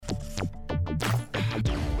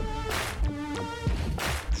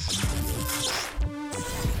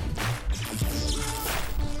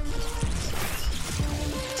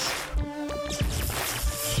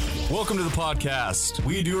Welcome to the podcast.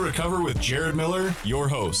 We do recover with Jared Miller, your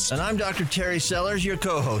host. And I'm Dr. Terry Sellers, your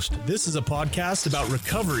co-host. This is a podcast about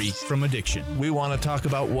recovery from addiction. We want to talk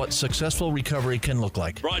about what successful recovery can look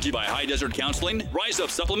like. Brought to you by High Desert Counseling, Rise Up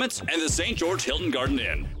Supplements, and the St. George Hilton Garden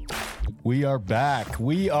Inn. We are back.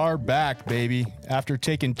 We are back, baby. After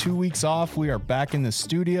taking 2 weeks off, we are back in the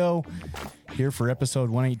studio here for episode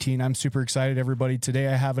 118. I'm super excited, everybody. Today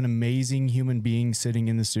I have an amazing human being sitting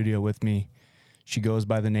in the studio with me. She goes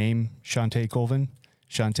by the name Chante Colvin.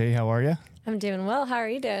 Chante, how are you? I'm doing well. How are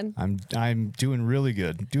you doing? I'm doing really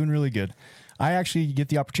good. Doing really good. I actually get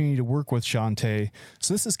the opportunity to work with Chante.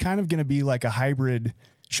 So this is kind of going to be like a hybrid.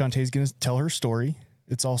 Chante's going to tell her story.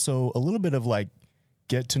 It's also a little bit of like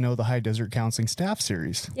get to know the High Desert Counseling staff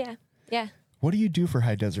series. Yeah. What do you do for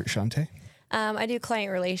High Desert, Chante? I do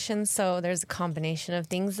client relations, so there's a combination of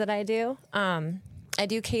things that I do. I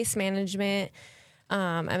do case management.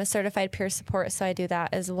 I'm a certified peer support, so I do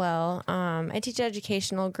that as well. I teach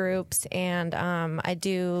educational groups, and I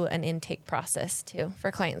do an intake process, too, for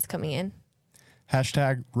clients coming in.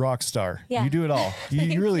 Hashtag rockstar. Yeah. You do it all.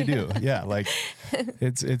 You really do. Yeah, like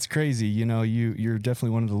it's crazy. You know, you're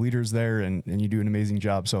definitely one of the leaders there, and you do an amazing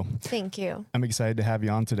job. So Thank you. I'm excited to have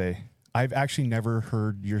you on today. I've actually never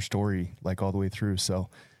heard your story like all the way through, so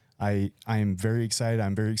I am very excited.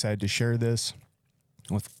 I'm very excited to share this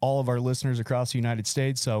with all of our listeners across the United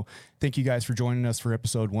States. So thank you guys for joining us for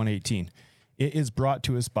episode 118. It is brought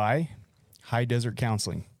to us by High Desert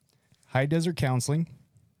Counseling. High Desert Counseling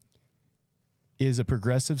is a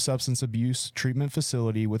progressive substance abuse treatment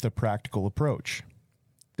facility with a practical approach.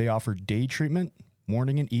 They offer day treatment,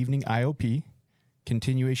 morning and evening IOP,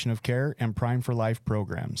 continuation of care, and Prime for Life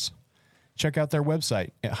programs. Check out their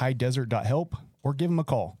website at highdesert.help or give them a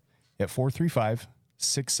call at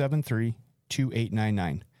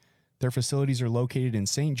 435-673-2899. Their facilities are located in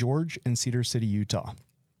St. George and Cedar City, Utah.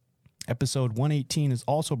 Episode 118 is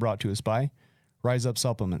also brought to us by Rise Up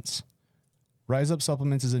Supplements. Rise Up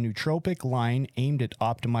Supplements is a nootropic line aimed at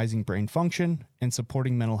optimizing brain function and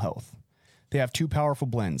supporting mental health. They have two powerful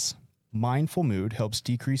blends. Mindful Mood helps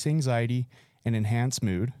decrease anxiety and enhance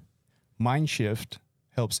mood. Mind Shift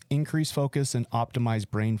helps increase focus and optimize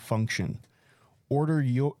brain function.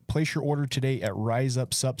 Place your order today at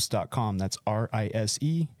riseupsups.com. That's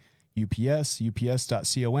RISEUPS,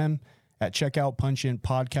 ups.com. At checkout, punch in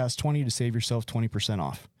podcast 20 to save yourself 20%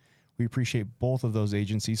 off. We appreciate both of those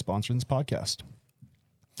agencies sponsoring this podcast.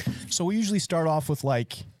 So we usually start off with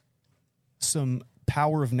like some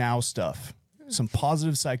power of now stuff, some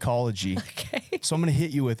positive psychology. Okay. So I'm going to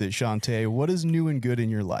hit you with it, Chante. What is new and good in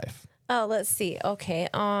your life? Oh, let's see. Okay.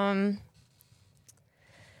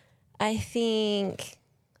 I think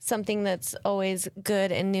something that's always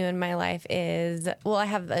good and new in my life is, well, I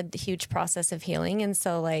have a huge process of healing. And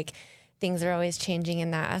so like things are always changing in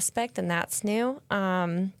that aspect, and that's new.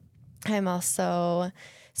 I'm also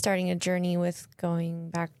starting a journey with going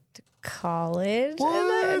back to college.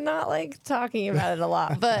 And I'm not like talking about it a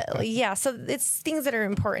lot, but yeah, so it's things that are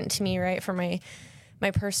important to me, right? For my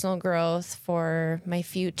personal growth, for my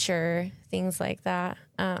future, things like that.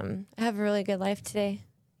 I have a really good life today.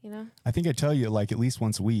 You know, I think I tell you like at least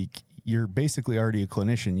once a week, you're basically already a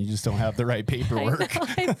clinician. You just don't have the right paperwork.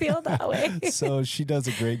 I feel that way. So she does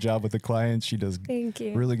a great job with the clients. She does Thank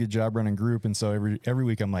you. really good job running group. And so every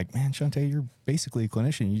week I'm like, man, Chante, you're basically a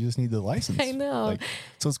clinician. You just need the license. I know.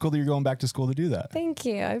 So it's cool that you're going back to school to do that. Thank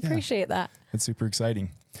you. I appreciate that. That's super exciting.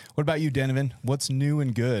 What about you, Donovan? What's new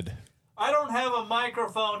and good? I don't have a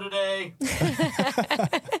microphone today.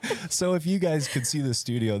 So if you guys could see the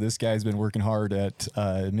studio, this guy's been working hard at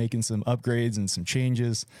making some upgrades and some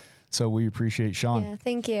changes. So we appreciate Sean. Yeah,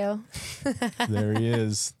 thank you. There he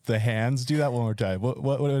is. The hands. Do that one more time.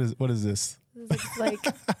 What is this? It's like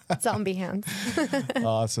zombie hands.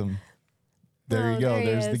 Awesome. There you go.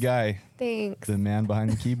 There's the guy. Thanks. The man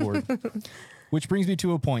behind the keyboard. Which brings me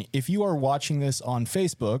to a point. If you are watching this on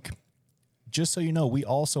Facebook, just so you know, we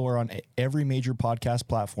also are on every major podcast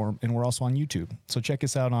platform, and we're also on YouTube. So check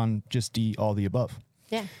us out on just all the above.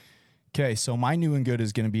 Yeah. Okay, so my new and good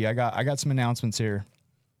is going to be, I got some announcements here.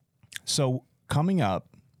 So coming up,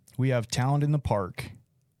 we have Talent in the Park,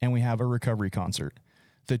 and we have a recovery concert.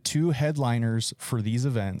 The two headliners for these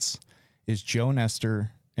events is Joe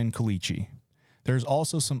Nestor and Kalichi. There's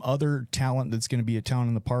also some other talent that's going to be at Talent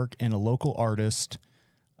in the Park and a local artist.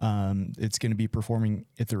 It's going to be performing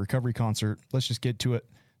at the recovery concert. Let's just get to it.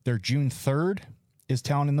 Their June 3rd is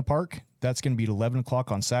Talent in the Park. That's going to be at 11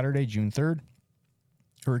 o'clock on Saturday, June 3rd.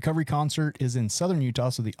 A recovery concert is in southern Utah,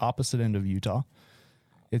 so the opposite end of Utah.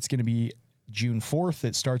 It's going to be June 4th.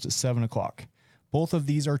 It starts at 7 o'clock. Both of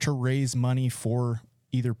these are to raise money for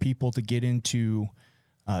either people to get into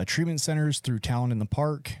treatment centers through Talent in the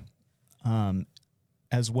Park,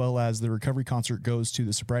 as well as the recovery concert goes to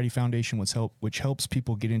the Sobriety Foundation, which helps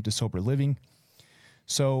people get into sober living.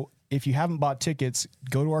 So if you haven't bought tickets,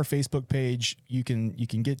 go to our Facebook page. You can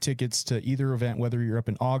get tickets to either event, whether you're up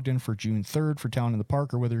in Ogden for June 3rd for Talent in the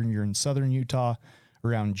Park, or whether you're in Southern Utah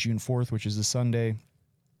around June 4th, which is a Sunday,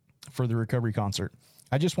 for the recovery concert.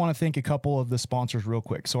 I just want to thank a couple of the sponsors real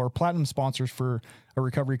quick. So our platinum sponsors for a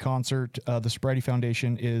recovery concert, the Sobriety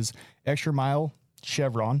Foundation, is Extra Mile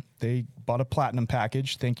Chevron. They bought a platinum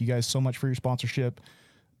package. Thank you guys so much for your sponsorship.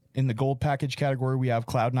 In the gold package category, we have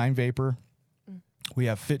Cloud9 Vapor. We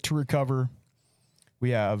have Fit to Recover.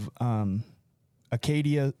 We have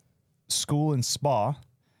Acadia School and Spa.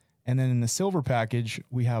 And then in the silver package,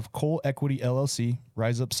 we have Cole Equity LLC,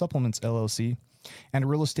 Rise Up Supplements LLC, and a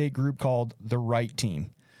real estate group called The Right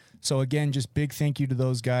Team. So again, just big thank you to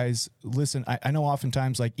those guys. Listen, I know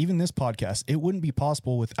oftentimes, like even this podcast, it wouldn't be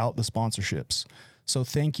possible without the sponsorships. So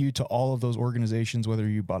thank you to all of those organizations, whether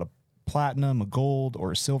you bought a platinum, a gold,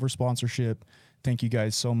 or a silver sponsorship. Thank you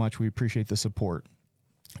guys so much. We appreciate the support.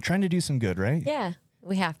 Trying to do some good, right? Yeah,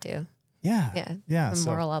 we have to. Yeah. A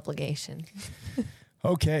moral obligation.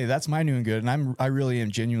 Okay, that's my new and good, and I really am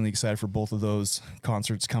genuinely excited for both of those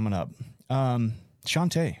concerts coming up.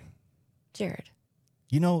 Chante. Jared.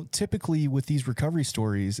 You know, typically with these recovery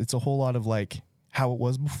stories, it's a whole lot of like how it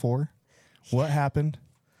was before, what happened,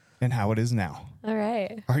 and how it is now. All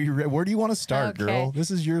right. Are you ready? Where do you want to start, girl? This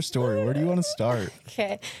is your story. Where do you want to start?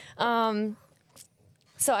 Okay.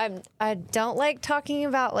 So I don't like talking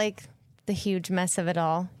about like the huge mess of it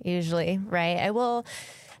all usually, right? I will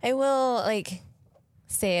like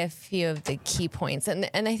say a few of the key points. And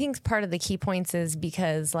I think part of the key points is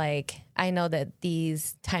because like I know that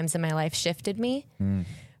these times in my life shifted me,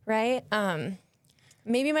 right?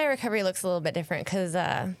 Maybe my recovery looks a little bit different because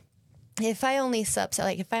if I only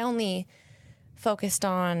focused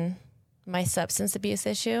on my substance abuse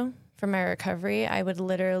issue for my recovery, I would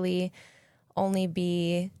literally only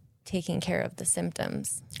be taking care of the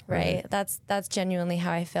symptoms, right? That's genuinely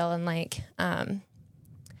how I feel. And like,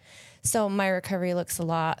 so my recovery looks a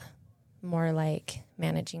lot more like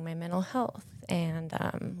managing my mental health and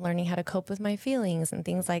learning how to cope with my feelings and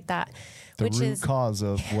things like that. The root cause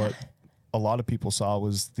of what a lot of people saw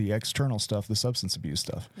was the external stuff, the substance abuse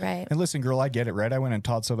stuff. Right. And listen, girl, I get it, right? I went on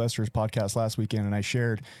Todd Sylvester's podcast last weekend and I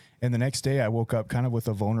shared, and the next day I woke up kind of with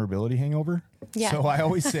a vulnerability hangover. Yeah. So I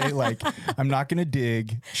always say, like, I'm not going to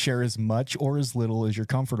dig, share as much or as little as you're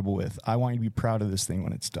comfortable with. I want you to be proud of this thing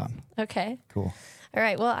when it's done. Okay. Cool. All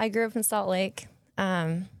right. Well, I grew up in Salt Lake.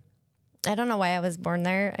 I don't know why I was born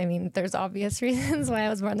there. I mean, there's obvious reasons why I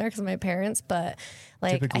was born there because of my parents, but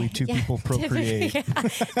like typically two people procreate.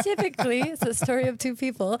 Typically, it's a story of two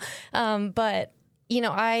people. But you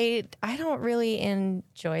know, I don't really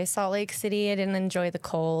enjoy Salt Lake City. I didn't enjoy the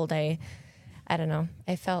cold. I don't know.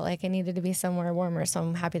 I felt like I needed to be somewhere warmer, so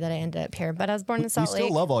I'm happy that I ended up here. But I was born in Salt Lake. We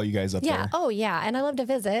still love all you guys up there. Oh, yeah. And I love to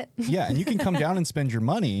visit. Yeah, and you can come down and spend your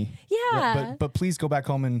money. Yeah. But please go back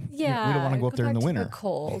home and we don't want to go up there in the winter. The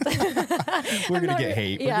cold. We're going to get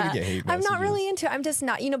hate. Yeah. We're going to get hate messages. I'm not really into it. I'm just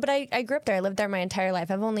not, but I grew up there. I lived there my entire life.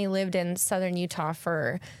 I've only lived in Southern Utah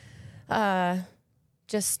for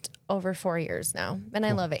just over 4 years now. And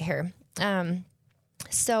I love it here.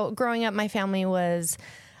 So growing up, my family was...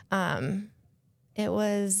 it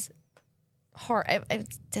was hard.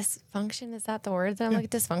 Dysfunction, is that the word that I'm like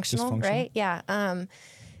dysfunctional, right? Yeah.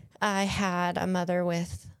 I had a mother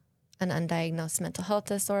with an undiagnosed mental health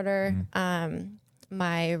disorder.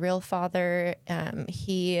 My real father,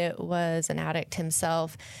 he was an addict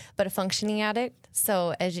himself, but a functioning addict.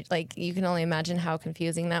 So as you can only imagine how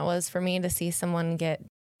confusing that was for me to see someone get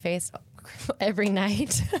faced every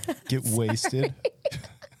night. Get wasted.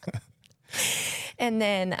 And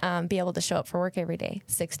then be able to show up for work every day,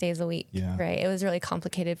 6 days a week, right? It was really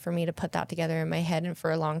complicated for me to put that together in my head. And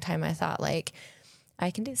for a long time, I thought, like,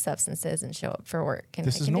 I can do substances and show up for work. And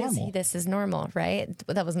this is normal. This is normal, right?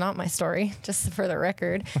 But that was not my story, just for the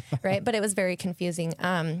record, right? But it was very confusing.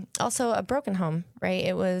 Also, a broken home, right?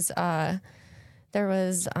 It was, there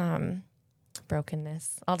was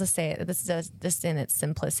brokenness. I'll just say it. This is just in its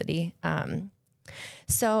simplicity.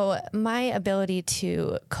 So my ability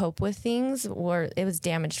to cope with things it was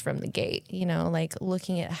damaged from the gate, like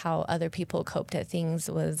looking at how other people coped at things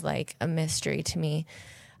was like a mystery to me.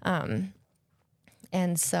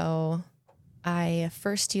 And so I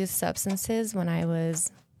first used substances when I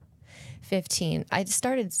was 15. I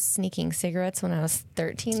started sneaking cigarettes when I was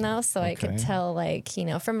 13 though. So I could tell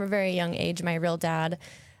from a very young age, my real dad,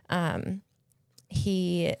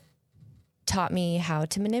 he taught me how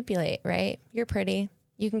to manipulate, right? You're pretty.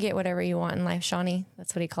 you can get whatever you want in life, Shawnee.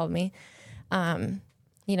 That's what he called me.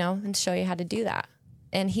 You know, and show you how to do that.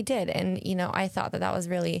 And he did. And, you know, I thought that was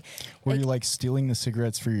really. Were you like stealing the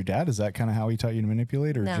cigarettes for your dad? Is that kind of how he taught you to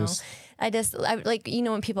manipulate, or no, just? I like, you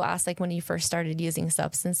know, when people ask, like, when you first started using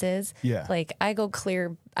substances, Yeah. like I go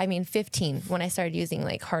clear, 15 when I started using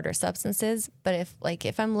like harder substances. But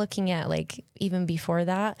if I'm looking at like even before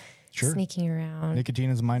that, Sure. sneaking around. Nicotine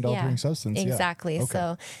is a mind altering substance. Exactly. Yeah. Okay.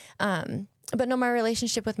 So, but no, my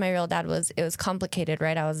relationship with my real dad was complicated,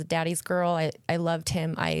 right? I was a daddy's girl. I loved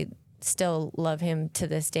him. I still love him to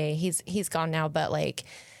this day. He's gone now, but like,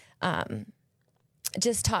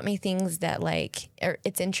 just taught me things that like,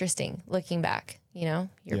 it's interesting looking back, you know,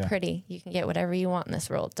 you're pretty, you can get whatever you want in this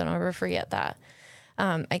world. Don't ever forget that.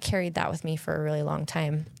 I carried that with me for a really long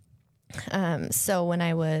time. So when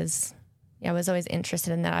I was always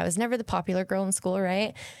interested in that. I was never the popular girl in school,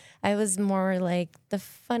 right? I was more like the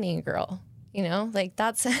funny girl, you know, like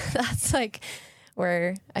that's like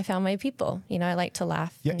where I found my people. You know, I like to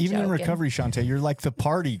laugh. Yeah, even in recovery, Chante, you're like the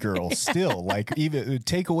party girl still. Like, even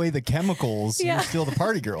take away the chemicals, you're still the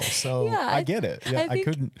party girl. So I get it. Yeah,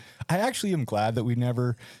 I actually am glad that we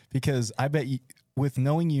never, because I bet you, with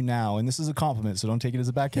knowing you now, and this is a compliment, so don't take it as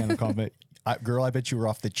a backhanded compliment. Girl, I bet you were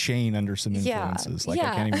off the chain under some influences. I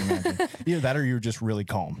can't even imagine. Either that or you were just really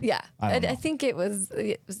calm. Yeah, I think it was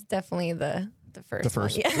definitely the first. The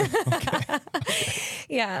first. One. Yeah.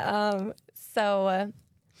 Yeah. So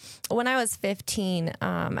when I was 15,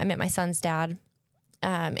 I met my son's dad,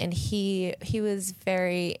 and he was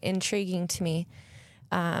very intriguing to me.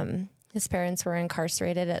 His parents were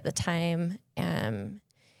incarcerated at the time.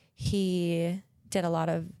 He did a lot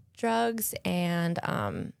of drugs, and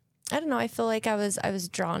I don't know. I feel like I was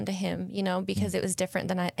drawn to him, you know, because it was different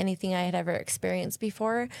than anything I had ever experienced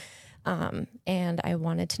before. And I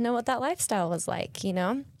wanted to know what that lifestyle was like, you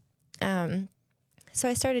know? So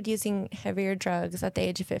I started using heavier drugs at the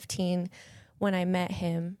age of 15 when I met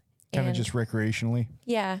him. Kind of just recreationally?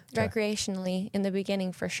 Yeah, recreationally in the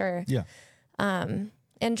beginning for sure. Yeah.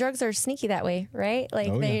 And drugs are sneaky that way, right?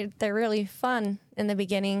 Like they're really fun in the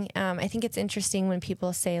beginning. I think it's interesting when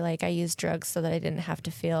people say like, I use drugs so that I didn't have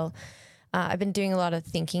to feel. I've been doing a lot of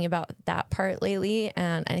thinking about that part lately,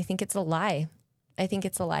 and I think it's a lie. I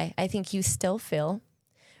think you still feel,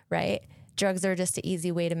 right? Drugs are just an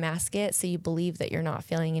easy way to mask it, so you believe that you're not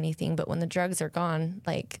feeling anything. But when the drugs are gone,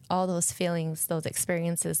 like all those feelings, those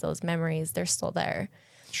experiences, those memories, they're still there.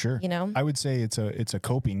 Sure. You know? I would say it's a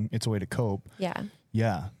way to cope. Yeah.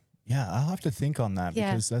 Yeah. Yeah. I'll have to think on that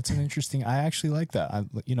because that's an interesting, I actually like that.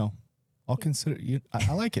 I'll consider you.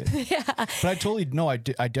 I like it. Yeah. But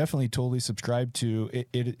I definitely totally subscribe to it.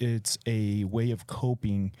 It's a way of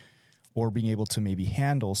coping or being able to maybe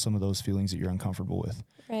handle some of those feelings that you're uncomfortable with.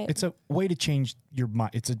 Right. It's a way to change your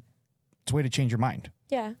mind. It's a way to change your mind.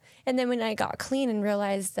 Yeah. And then when I got clean and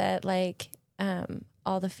realized that like,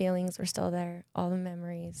 all the feelings were still there, all the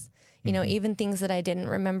memories, you know, even things that I didn't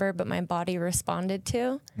remember, but my body responded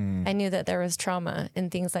to. I knew that there was trauma and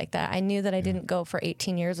things like that. I knew that I didn't go for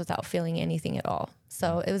 18 years without feeling anything at all.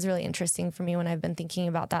 So it was really interesting for me when I've been thinking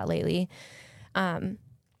about that lately.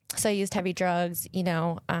 So I used heavy drugs, you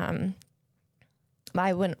know,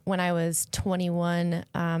 when I was 21,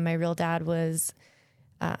 my real dad was,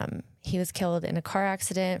 he was killed in a car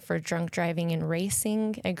accident for drunk driving and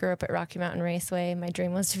racing. I grew up at Rocky Mountain Raceway. My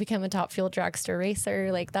dream was to become a Top Fuel dragster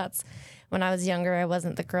racer. Like that's when I was younger, I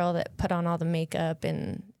wasn't the girl that put on all the makeup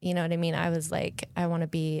and you know what I mean? I was like, I want to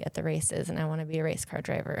be at the races and I want to be a race car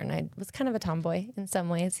driver. And I was kind of a tomboy in some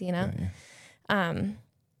ways, you know?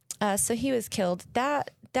 Yeah. So he was killed. That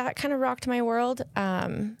kind of rocked my world.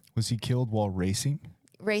 Was he killed while racing?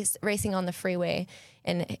 Racing on the freeway,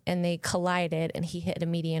 and they collided, and he hit a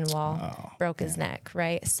median wall, broke his neck.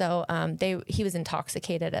 Right. So he was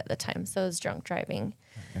intoxicated at the time, so it was drunk driving.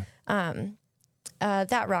 Okay.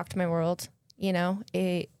 That rocked my world. You know,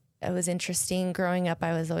 it was interesting. Growing up,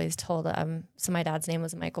 I was always told. So my dad's name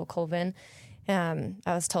was Michael Colvin. I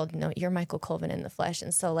was told, no, you're Michael Colvin in the flesh,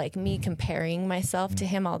 and so like me comparing myself to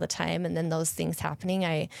him all the time, and then those things happening,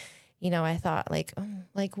 I thought like,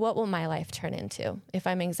 what will my life turn into if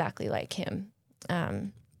I'm exactly like him?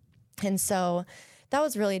 And so that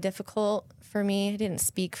was really difficult for me. I didn't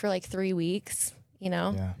speak for like 3 weeks,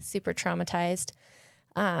 super traumatized.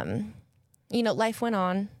 Life went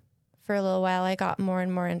on for a little while. I got more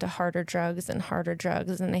and more into harder drugs. And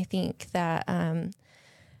I think that,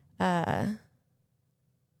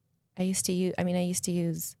 I used to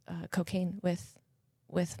use cocaine with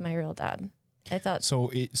my real dad. I thought so.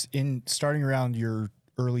 It's in starting around your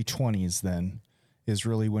early 20s. Then is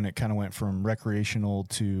really when it kind of went from recreational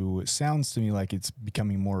to, it sounds to me like it's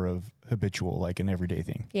becoming more of habitual, like an everyday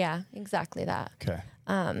thing. Yeah, exactly that. Okay.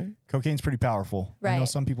 Cocaine's pretty powerful. I know Right.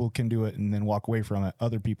 some people can do it and then walk away from it.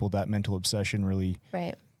 Other people, that mental obsession really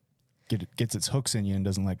Right. gets its hooks in you and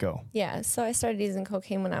doesn't let go. Yeah. So I started using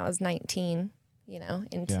cocaine when I was 19,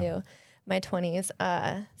 into my 20s.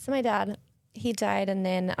 So my dad, he died. And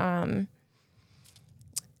then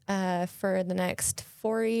for the next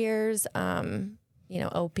 4 years,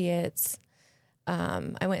 opiates.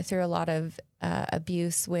 I went through a lot of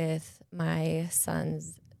abuse with my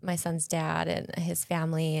son's dad and his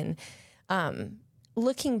family. And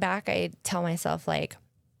looking back, I tell myself, like,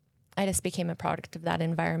 I just became a product of that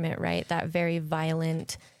environment, right? That very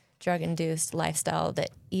violent, drug-induced lifestyle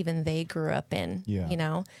that even they grew up in,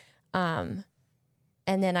 And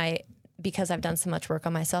then because I've done so much work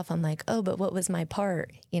on myself, I'm like, oh, but what was my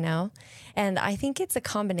part, And I think it's a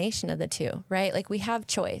combination of the two, right? Like, we have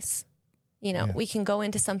choice, we can go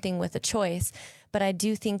into something with a choice, but I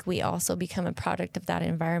do think we also become a product of that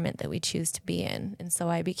environment that we choose to be in. And so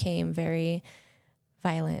I became very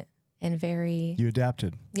violent and very... You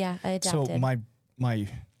adapted. Yeah, I adapted. So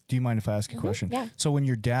do you mind if I ask a question? Yeah. So when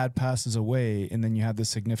your dad passes away and then you have this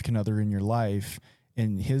significant other in your life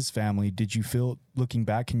and his family, did you feel, looking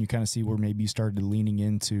back, can you kind of see where maybe you started leaning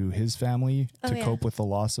into his family to cope with the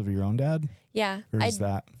loss of your own dad? Yeah. Or is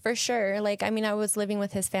that? For sure. Like, I mean, I was living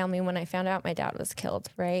with his family when I found out my dad was killed,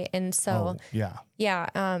 right? And so... yeah.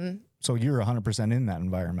 So you're 100% in that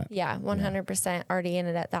environment. Yeah, 100% already in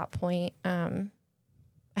it at that point.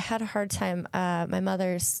 I had a hard time. My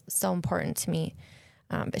mother's so important to me,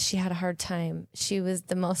 but she had a hard time. She was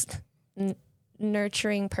the most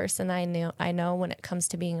nurturing person I know when it comes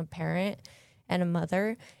to being a parent and a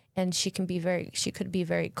mother. And she could be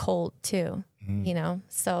very cold too,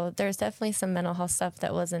 So there's definitely some mental health stuff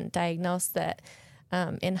that wasn't diagnosed that,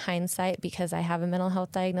 in hindsight, because I have a mental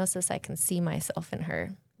health diagnosis, I can see myself in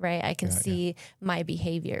her, right? I can see my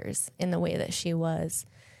behaviors in the way that she was.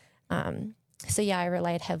 So I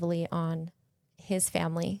relied heavily on his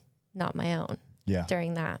family, not my own. Yeah.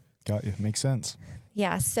 During that. Got you. Makes sense.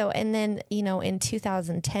 Yeah. So, and then, in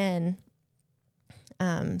 2010,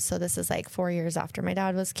 so this is like 4 years after my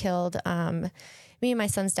dad was killed. Me and my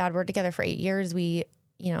son's dad were together for 8 years. We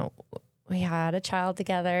had a child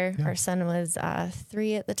together. Yeah. Our son was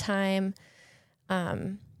 3 at the time.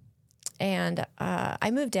 And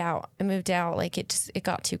I moved out. Like, it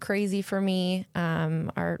got too crazy for me.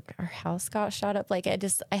 Our house got shot up. Like,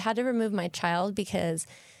 I had to remove my child because,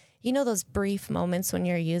 those brief moments when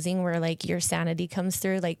you're using where, like, your sanity comes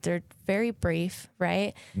through, like, they're very brief,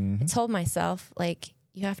 right? Mm-hmm. I told myself, like,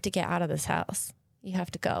 you have to get out of this house. You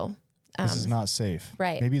have to go. This is not safe.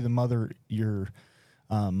 Right. Maybe your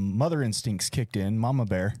mother instincts kicked in, mama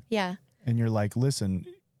bear. Yeah. And you're like, listen,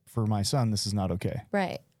 for my son, this is not okay.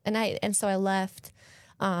 Right. And so I left,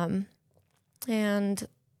 and,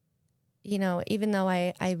 even though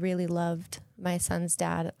I really loved my son's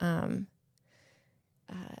dad,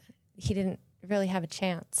 he didn't really have a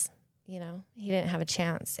chance, he didn't have a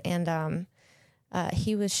chance. And,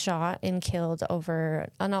 he was shot and killed over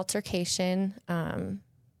an altercation,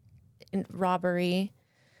 in robbery.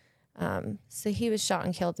 So he was shot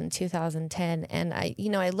and killed in 2010. And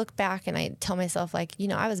I look back and I tell myself, like,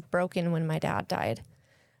 I was broken when my dad died.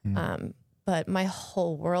 But my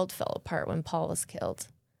whole world fell apart when Paul was killed.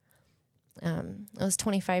 I was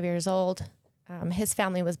 25 years old. His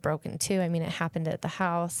family was broken too. I mean, it happened at the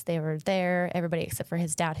house. They were there, everybody except for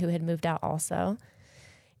his dad, who had moved out also.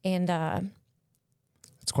 And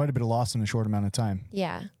it's quite a bit of loss in a short amount of time.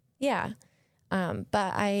 Yeah. Yeah. But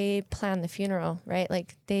I planned the funeral, right?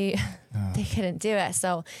 Like, they couldn't do it.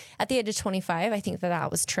 So at the age of 25, I think that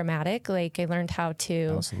was traumatic. Like, I learned how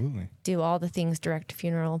to absolutely do all the things, direct a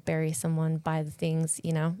funeral, bury someone, buy the things,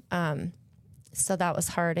 so that was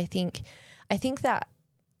hard. I think that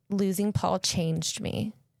losing Paul changed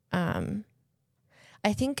me.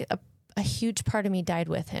 I think a huge part of me died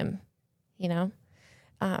with him,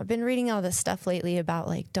 I've been reading all this stuff lately about,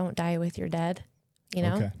 like, don't die with your dead,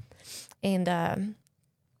 Okay. And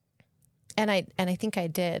I think I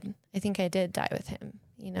did. I think I did die with him.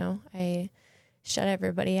 I shut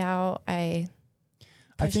everybody out. I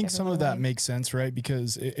think some of that makes sense, right?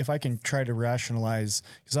 Because if I can try to rationalize,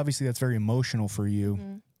 because obviously that's very emotional for you.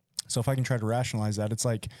 Mm-hmm. So if I can try to rationalize that, it's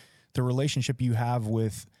like the relationship you have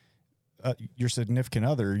with your significant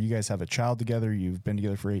other. You guys have a child together. You've been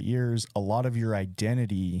together for 8 years. A lot of your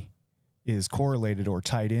identity is correlated or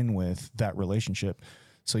tied in with that relationship.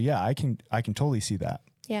 So yeah, I can totally see that.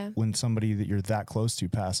 Yeah. When somebody that you're that close to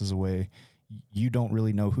passes away, you don't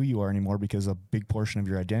really know who you are anymore because a big portion of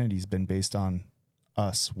your identity has been based on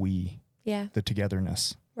us, we, Yeah. the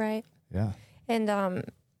togetherness. Right. Yeah. And,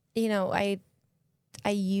 you know, I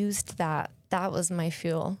used that. That was my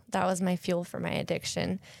fuel. That was my fuel for my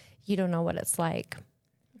addiction. You don't know what it's like.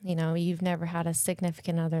 You know, you've never had a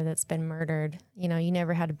significant other that's been murdered. You know, you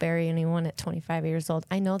never had to bury anyone at 25 years old.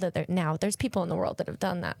 I know that there's people in the world that have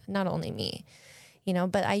done that, not only me, you know,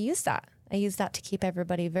 but I used that. I used that to keep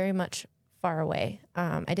everybody very much far away.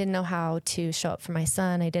 I didn't know how to show up for my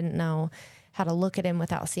son. I didn't know how to look at him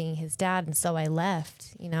without seeing his dad. And so I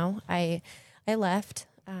left, you know, I left.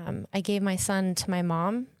 I gave my son to my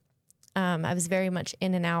mom. I was very much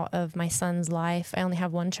in and out of my son's life. I only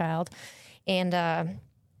have one child. And,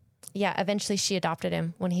 yeah, eventually she adopted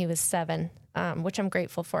him when he was 7, which I'm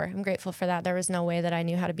grateful for. I'm grateful for that. There was no way that I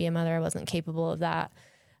knew how to be a mother. I wasn't capable of that.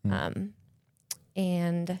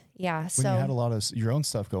 And yeah, so when you had a lot of your own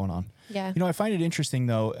stuff going on. Yeah. You know, I find it interesting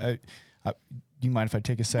though. Do you mind if I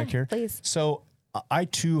take a sec here? Please. So I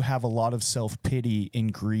too have a lot of self-pity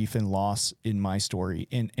and grief and loss in my story.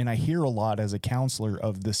 And I hear a lot as a counselor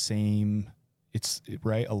of the same, it's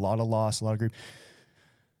right. A lot of loss, a lot of grief.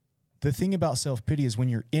 The thing about self-pity is when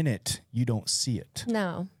you're in it, you don't see it.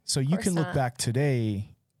 No. So you can look back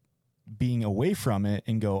today being away from it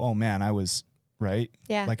and go, oh man, I was right.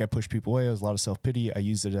 Yeah. Like I pushed people away. It was a lot of self-pity. I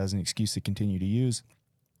used it as an excuse to continue to use.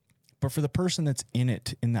 But for the person that's in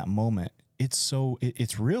it in that moment, it's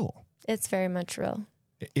real. It's very much real.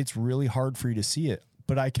 It's really hard for you to see it.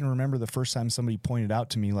 But I can remember the first time somebody pointed out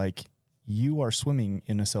to me, like, you are swimming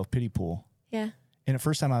in a self-pity pool. Yeah. And at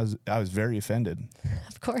first time I was very offended.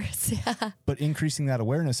 Of course. Yeah. But increasing that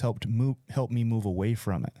awareness helped me move away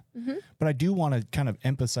from it. Mm-hmm. But I do want to kind of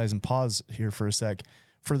emphasize and pause here for a sec.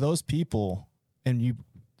 For those people, and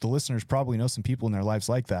the listeners probably know some people in their lives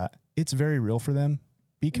like that, it's very real for them.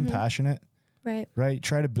 Be compassionate. Right.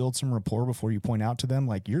 Try to build some rapport before you point out to them,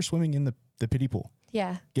 like, you're swimming in the pity pool.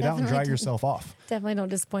 Yeah. Get out and dry yourself off. Definitely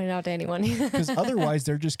don't just point it out to anyone. Because otherwise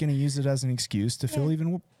they're just going to use it as an excuse to feel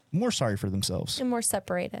even more sorry for themselves. And more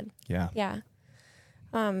separated. Yeah. Yeah.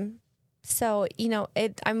 So, you know,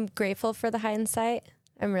 I'm grateful for the hindsight.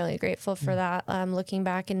 I'm really grateful for that. Looking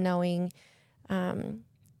back and knowing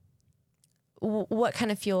what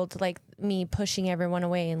kind of fueled like me pushing everyone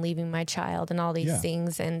away and leaving my child and all these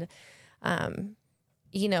things. And,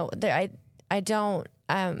 you know, I don't,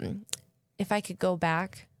 if I could go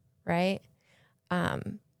back, right.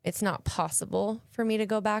 It's not possible for me to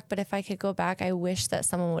go back, but if I could go back, I wish that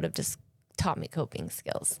someone would have just taught me coping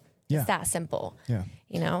skills. Yeah. It's that simple. Yeah.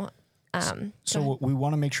 You know? So we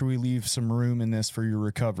want to make sure we leave some room in this for your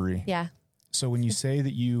recovery. Yeah. So when you say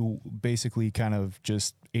that you basically kind of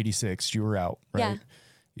just 86, you were out, right?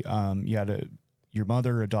 Yeah. You had your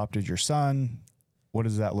mother adopted your son. What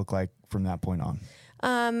does that look like from that point on?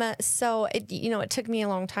 So it took me a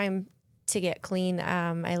long time to get clean.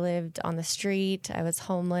 I lived on the street. I was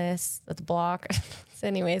homeless at the block. So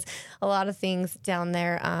anyways, a lot of things down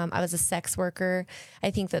there. I was a sex worker.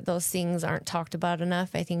 I think that those things aren't talked about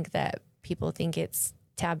enough. I think that people think it's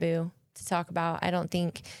taboo to talk about. I don't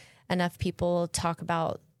think enough people talk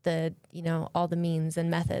about all the means and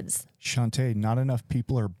methods. Chante, not enough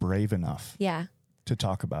people are brave enough to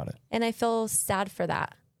talk about it. And I feel sad for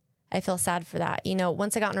that. You know,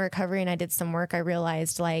 once I got in recovery and I did some work, I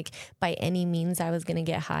realized like by any means I was going to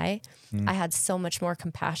get high. I had so much more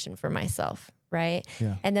compassion for myself. Right.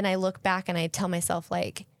 Yeah. And then I look back and I tell myself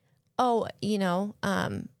like, oh,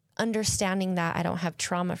 understanding that I don't have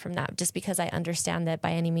trauma from that just because I understand that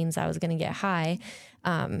by any means I was going to get high.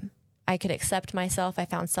 I could accept myself. I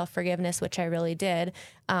found self-forgiveness, which I really did.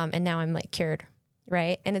 And now I'm like cured.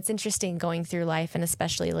 Right. And it's interesting going through life and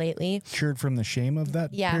especially lately. Cured from the shame of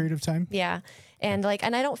that period of time? Yeah. And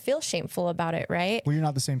and I don't feel shameful about it. Right. Well, you're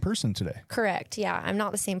not the same person today. Correct. Yeah. I'm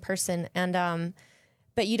not the same person. And,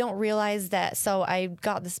 but you don't realize that. So I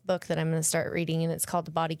got this book that I'm going to start reading and it's called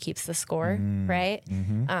The Body Keeps the Score. Right.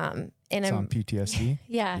 Mm-hmm. And it's on PTSD.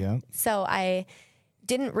 Yeah. So I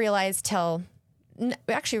didn't realize till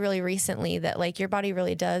actually really recently that like your body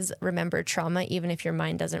really does remember trauma, even if your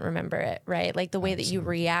mind doesn't remember it. Right. Like the way that you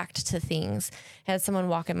react to things. I had someone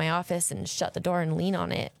walk in my office and shut the door and lean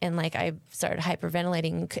on it. And like, I started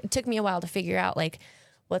hyperventilating. It took me a while to figure out like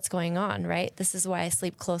what's going on. Right. This is why I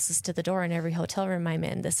sleep closest to the door in every hotel room I'm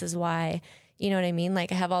in. This is why, you know what I mean?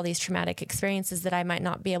 Like I have all these traumatic experiences that I might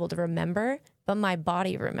not be able to remember, but my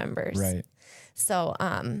body remembers. Right. So,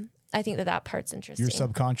 I think that part's interesting. Your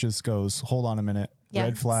subconscious goes, hold on a minute,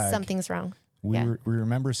 red flag. Something's wrong. We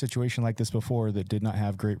remember a situation like this before that did not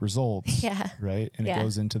have great results. Yeah. Right. And it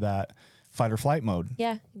goes into that fight or flight mode.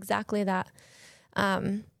 Yeah, exactly that.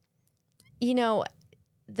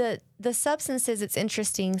 the substances, it's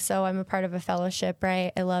interesting. So I'm a part of a fellowship,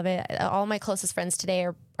 right? I love it. All my closest friends today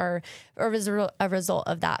are a result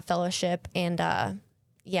of that fellowship. And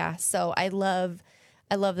so I love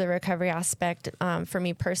the recovery aspect. For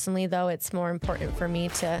me personally, though, it's more important for me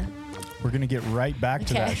to... We're going to get right back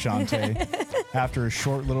to that, Chante, after a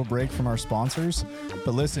short little break from our sponsors.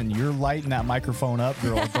 But listen, you're lighting that microphone up,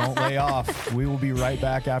 girl. Don't lay off. We will be right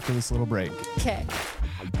back after this little break. Okay.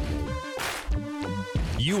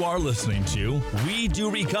 You are listening to We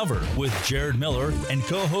Do Recover with Jared Miller and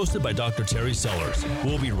co-hosted by Dr. Terry Sellers.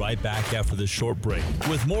 We'll be right back after this short break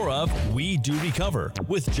with more of We Do Recover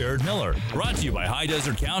with Jared Miller. Brought to you by High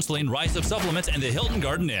Desert Counseling, Rise Up Supplements, and the Hilton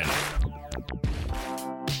Garden Inn.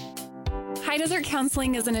 High Desert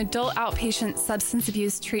Counseling is an adult outpatient substance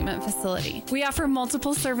abuse treatment facility. We offer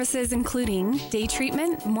multiple services including day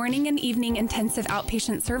treatment, morning and evening intensive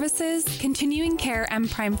outpatient services, continuing care,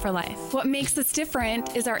 and Prime for Life. What makes us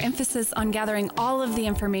different is our emphasis on gathering all of the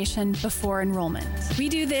information before enrollment. We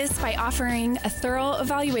do this by offering a thorough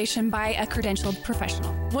evaluation by a credentialed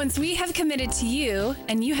professional. Once we have committed to you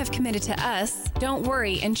and you have committed to us, don't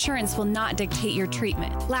worry, insurance will not dictate your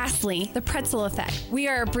treatment. Lastly, the pretzel effect. We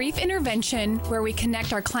are a brief intervention where we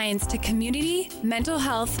connect our clients to community, mental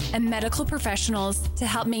health, and medical professionals to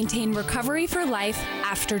help maintain recovery for life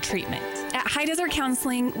after treatment. At High Desert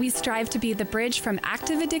Counseling, we strive to be the bridge from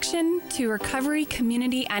active addiction to recovery,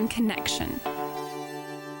 community, and connection.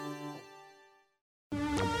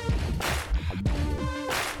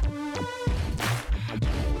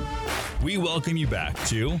 We welcome you back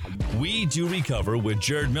to We Do Recover with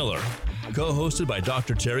Jared Miller, co-hosted by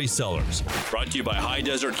Dr. Terry Sellers. Brought to you by High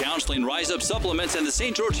Desert Counseling, Rise Up Supplements, and the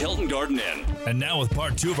St. George Hilton Garden Inn. And now with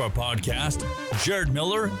part 2 of our podcast, Jared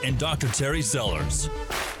Miller and Dr. Terry Sellers.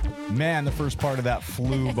 Man, the first part of that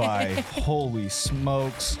flew by. Holy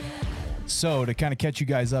smokes. So to kind of catch you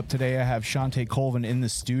guys up today, I have Chante Colvin in the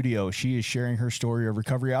studio. She is sharing her story of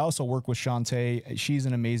recovery. I also work with Chante. She's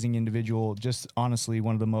an amazing individual, just honestly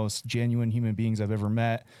one of the most genuine human beings I've ever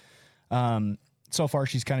met. So far,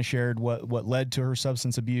 she's kind of shared what led to her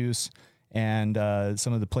substance abuse and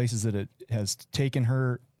some of the places that it has taken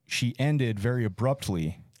her. She ended very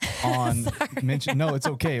abruptly on mention. No, it's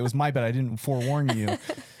okay. It was my bad. I didn't forewarn you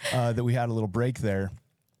that we had a little break there.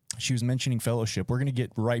 She was mentioning fellowship. We're going to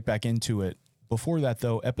get right back into it. Before that,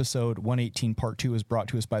 though, episode 118, part 2 is brought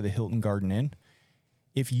to us by the Hilton Garden Inn.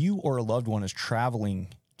 If you or a loved one is traveling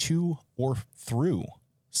to or through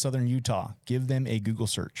Southern Utah, give them a Google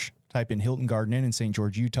search. Type in Hilton Garden Inn in St.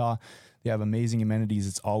 George, Utah. They have amazing amenities.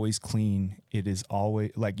 It's always clean. It is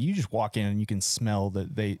always like you just walk in and you can smell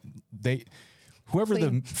that they whoever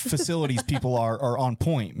clean. The facilities people are on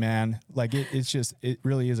point, man. Like it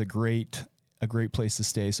really is a great place to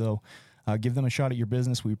stay. So give them a shot at your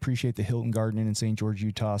business. We appreciate the Hilton Garden Inn in St. George,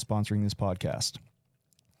 Utah sponsoring this podcast.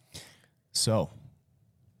 So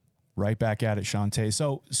right back at it, Chante.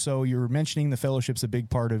 So you're mentioning the fellowship's a big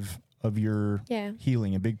part of your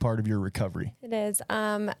healing, a big part of your recovery. It is.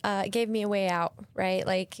 It gave me a way out, right?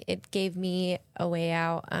 Like it gave me a way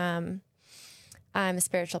out. I'm a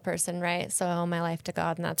spiritual person, right? So I owe my life to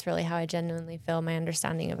God, and that's really how I genuinely feel my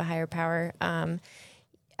understanding of a higher power.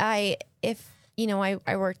 I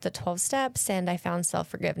worked the 12 steps and I found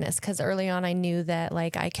self-forgiveness because early on I knew that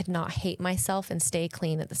like I could not hate myself and stay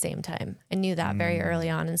clean at the same time. I knew that very early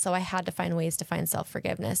on. And so I had to find ways to find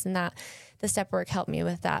self-forgiveness, and that the step work helped me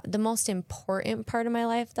with that. The most important part of my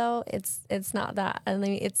life though, it's not that. I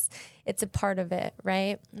mean, it's a part of it,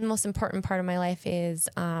 right? The most important part of my life is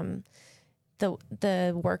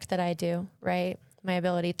the work that I do, right? My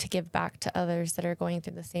ability to give back to others that are going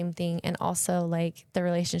through the same thing. And also like the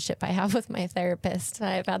relationship I have with my therapist.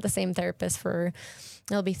 I've had the same therapist for,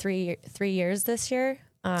 it'll be 3 years this year.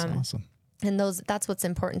 That's awesome. And that's what's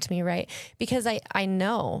important to me, right? Because I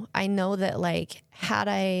know that like, had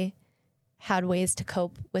I had ways to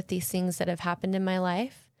cope with these things that have happened in my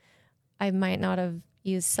life, I might not have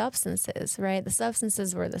used substances, right? The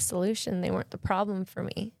substances were the solution. They weren't the problem for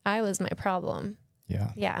me. I was my problem.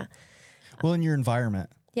 Yeah. Yeah. Well, in your environment.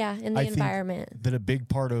 Yeah, in the environment. Think that a big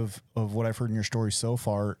part of what I've heard in your story so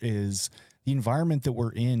far is the environment that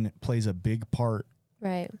we're in plays a big part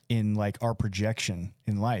in like our projection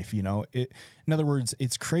in life. You know, in other words,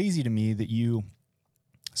 it's crazy to me that you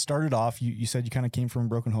started off, you said you kind of came from a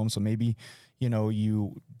broken home. So maybe, you know,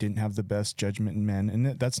 you didn't have the best judgment in men,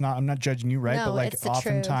 and I'm not judging you, right? No, but like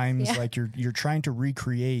oftentimes like you're trying to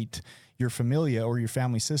recreate your familia or your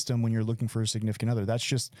family system when you're looking for a significant other. That's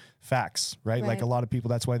just facts, right? Like a lot of people,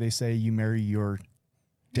 that's why they say you marry your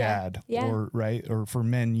dad or for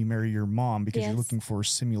men, you marry your mom because you're looking for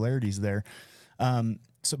similarities there.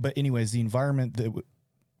 But anyways, the environment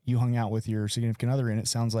you hung out with your significant other, and it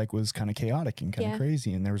sounds like was kind of chaotic and kind of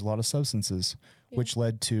crazy. And there was a lot of substances, which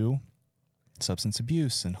led to substance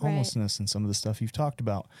abuse and homelessness and some of the stuff you've talked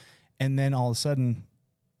about. And then all of a sudden,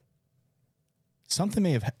 something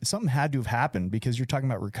had to have happened, because you're talking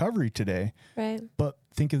about recovery today. Right. But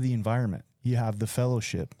think of the environment. You have the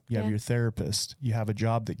fellowship, you have your therapist, you have a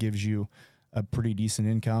job that gives you a pretty decent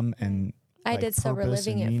income, and I did sober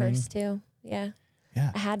living at first too. Yeah.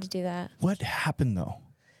 Yeah. I had to do that. What happened though?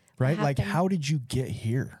 Right? Like, how did you get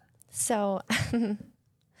here? So,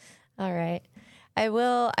 all right. I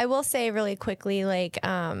will say really quickly, like,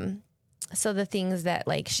 so the things that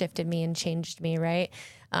like shifted me and changed me, right?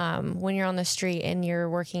 When you're on the street and you're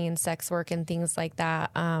working in sex work and things like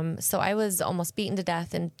that. So I was almost beaten to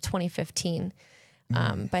death in 2015,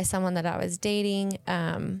 by someone that I was dating.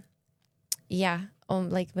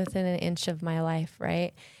 Like within an inch of my life.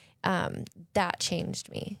 Right. That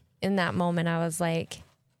changed me. In that moment, I was like,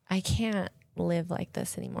 I can't live like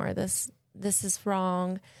this anymore. This is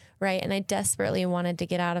wrong. Right. And I desperately wanted to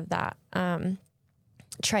get out of that.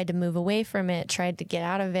 Tried to move away from it, tried to get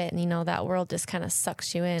out of it. And, that world just kind of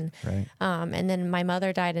sucks you in. Right. And then my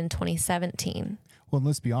mother died in 2017. Well,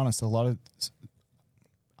 let's be honest.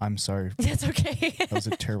 I'm sorry. That's okay. That was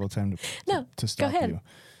a terrible time to stop go ahead. you.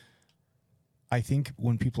 I think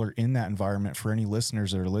when people are in that environment, for any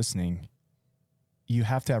listeners that are listening, you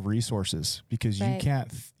have to have resources, because you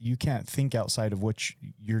can't think outside of what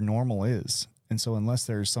your normal is. And so unless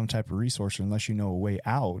there's some type of resource, or unless you know a way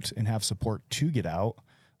out and have support to get out,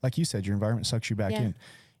 like you said, your environment sucks you back in.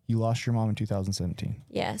 You lost your mom in 2017.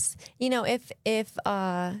 Yes. If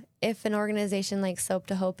an organization like Soap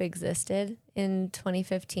to Hope existed in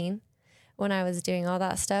 2015, when I was doing all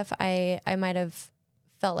that stuff, I might have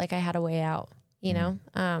felt like I had a way out,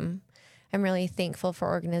 I'm really thankful for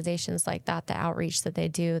organizations like that, the outreach that they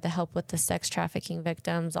do, the help with the sex trafficking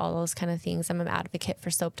victims, all those kind of things. I'm an advocate for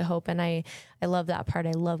Soap to Hope, and I love that part.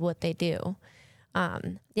 I love what they do.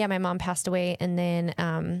 My mom passed away, and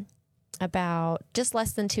then about just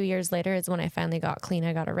less than 2 years later is when I finally got clean.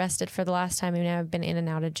 I got arrested for the last time. I've been in and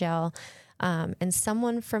out of jail. And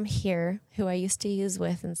someone from here who I used to use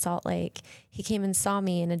with in Salt Lake, he came and saw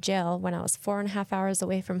me in a jail when I was 4.5 hours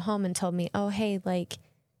away from home and told me, oh, hey, like,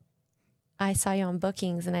 I saw you on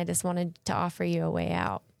bookings and I just wanted to offer you a way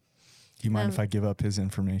out. Do you mind if I give up his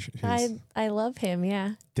information? I love him.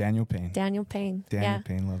 Yeah. Daniel Payne. Daniel Payne.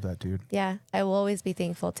 Love that dude. Yeah. I will always be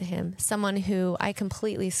thankful to him. Someone who I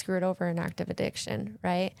completely screwed over in active addiction.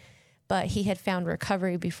 Right. But he had found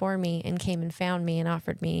recovery before me and came and found me and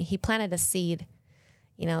offered me. He planted a seed,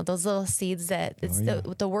 those little seeds that it's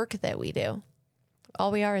the work that we do.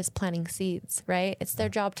 All we are is planting seeds, right? It's their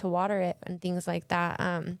job to water it and things like that.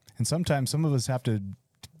 And sometimes some of us have to,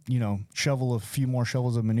 shovel a few more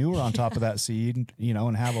shovels of manure on top of that seed,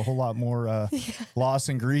 and have a whole lot more loss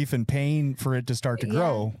and grief and pain for it to start to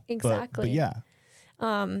grow. Exactly.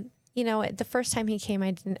 But the first time he came,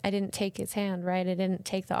 I didn't take his hand, right? I didn't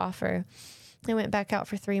take the offer. I went back out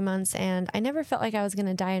for 3 months, and I never felt like I was going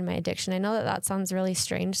to die in my addiction. I know that sounds really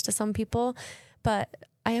strange to some people, but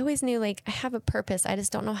I always knew, like, I have a purpose. I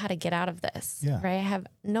just don't know how to get out of this, right? I have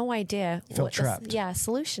no idea what the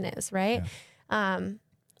solution is, right? Yeah.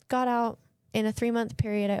 Got out in a 3-month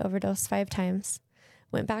period. I overdosed 5 times,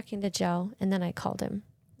 went back into jail, and then I called him,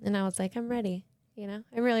 and I was like, I'm ready. I'm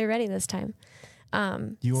really ready this time.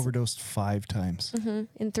 You overdosed 5 times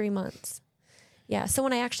in 3 months. Yeah. So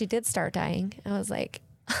when I actually did start dying, I was like,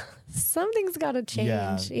 something's got to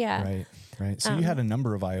change. Yeah. Right. So you had a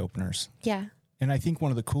number of eye openers. Yeah. And I think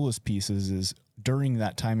one of the coolest pieces is during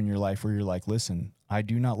that time in your life where you're like, listen, I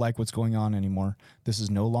do not like what's going on anymore. This is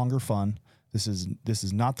no longer fun. This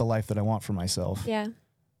is not the life that I want for myself. Yeah.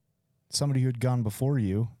 Somebody who had gone before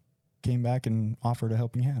you came back and offered a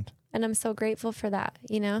helping hand. And I'm so grateful for that.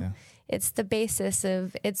 It's the basis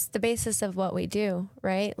of what we do,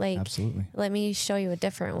 right? Like, absolutely. Let me show you a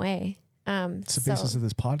different way. It's the basis of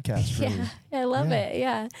this podcast. Really. Yeah. I love it.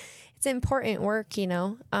 Yeah. It's important work,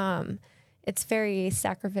 it's very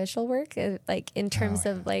sacrificial work, like in terms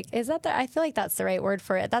of like, I feel like that's the right word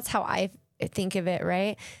for it. That's how I think of it.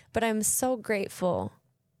 Right. But I'm so grateful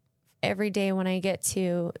every day when I get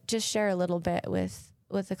to just share a little bit with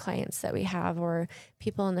the clients that we have, or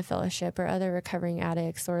people in the fellowship, or other recovering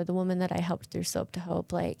addicts, or the woman that I helped through Soap to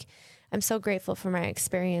Hope. Like, I'm so grateful for my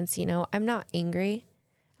experience. I'm not angry.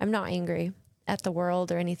 I'm not angry at the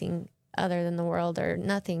world or anything other than the world or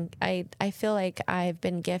nothing. I feel like I've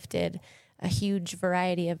been gifted a huge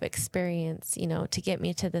variety of experience, to get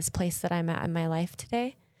me to this place that I'm at in my life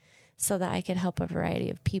today, so that I could help a variety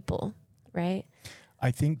of people. Right. I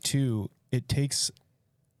think too, it takes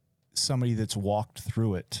somebody that's walked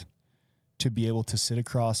through it to be able to sit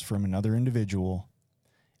across from another individual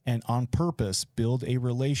and on purpose build a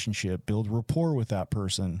relationship, build rapport with that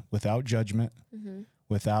person without judgment,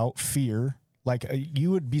 without fear. Like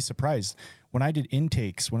you would be surprised when I did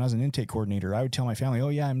intakes, when I was an intake coordinator, I would tell my family, oh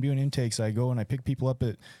yeah, I'm doing intakes. I go and I pick people up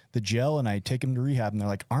at the jail and I take them to rehab. And they're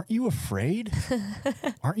like, aren't you afraid?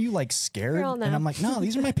 Aren't you like scared? And I'm like, no,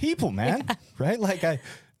 these are my people, man. Yeah. Right? Like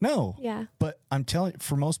no. Yeah. But I'm telling you,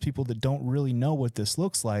 for most people that don't really know what this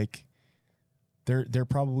looks like, there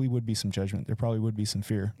probably would be some judgment. There probably would be some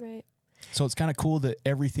fear. Right. So it's kind of cool that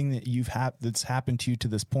everything that that's happened to you to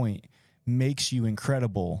this point makes you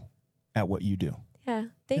incredible at what you do. Yeah.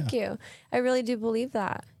 Thank you. I really do believe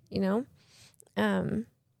that, you know.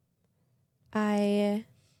 I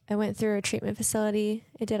went through a treatment facility.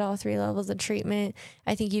 I did all 3 levels of treatment.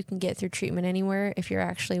 I think you can get through treatment anywhere if you're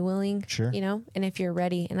actually willing, sure, you know, and if you're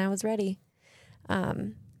ready. And I was ready.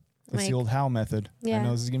 It's the old how method. Yeah. I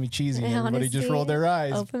know this is going to be cheesy. And everybody just rolled their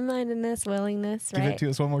eyes. Open-mindedness, willingness, right? Give it to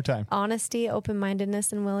us one more time. Honesty,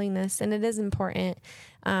 open-mindedness, and willingness. And it is important.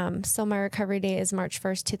 So my recovery date is March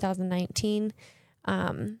 1st, 2019.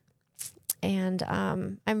 I'm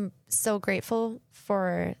so grateful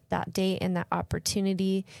for that date and that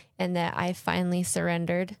opportunity and that I finally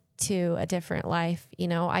surrendered to a different life. You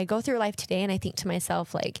know, I go through life today and I think to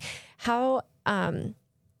myself, like, how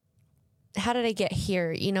did I get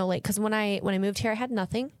here? You know, like, cause when I moved here, I had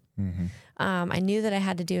nothing. I knew that I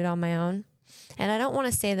had to do it on my own. And I don't want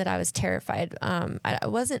to say that I was terrified. I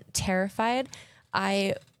wasn't terrified.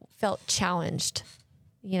 I felt challenged,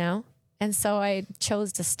 you know? And so I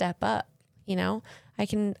chose to step up, you know, I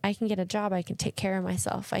can get a job. I can take care of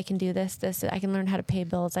myself. I can do this, I can learn how to pay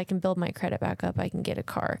bills. I can build my credit back up. I can get a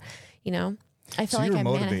car, you know? I feel like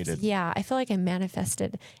I feel like I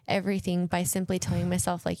manifested everything by simply telling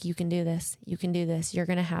myself, like, you can do this. You can do this. You're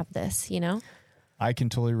going to have this, you know? I can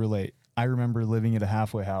totally relate. I remember living at a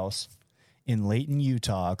halfway house in Layton,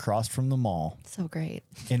 Utah, across from the mall. So great.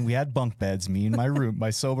 And we had bunk beds, me and my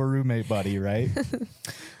sober roommate buddy, right?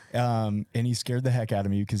 And he scared the heck out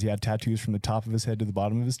of me because he had tattoos from the top of his head to the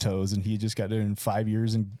bottom of his toes. And he just got in 5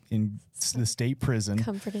 years in the state prison.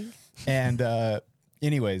 Comforting. And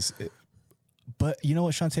anyways, but you know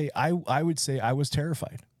what, Chante, I would say I was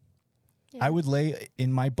terrified. Yeah. I would lay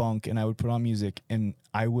in my bunk and I would put on music and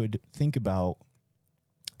I would think about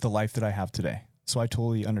the life that I have today. So I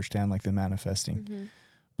totally understand like the manifesting.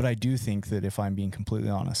 But I do think that if I'm being completely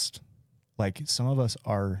honest, like some of us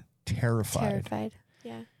are terrified.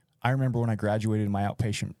 Yeah. I remember when I graduated my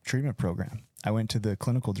outpatient treatment program, I went to the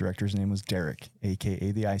clinical director's name was Derek,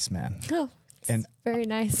 AKA the Iceman. Oh, and very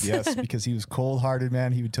nice. Yes, because he was cold-hearted,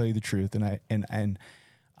 man. He would tell you the truth. And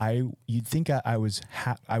you'd think I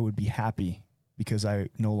would be happy because I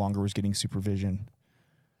no longer was getting supervision.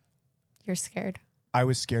 You're scared. I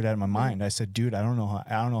was scared out of my mind. I said, dude, I don't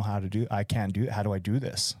know how to do it. I can't do it. How do I do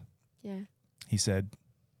this? Yeah. He said,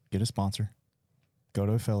 get a sponsor, go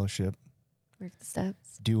to a fellowship, work the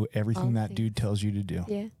steps, do everything that dude tells you to do.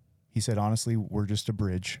 Yeah. He said, honestly, we're just a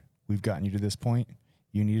bridge. We've gotten you to this point.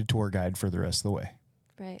 You need a tour guide for the rest of the way.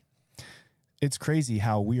 Right. It's crazy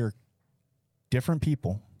how we are different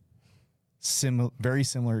people, very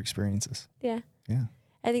similar experiences. Yeah. Yeah.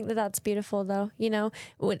 I think that's beautiful, though. You know,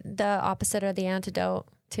 the opposite or the antidote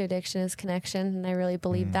to addiction is connection. And I really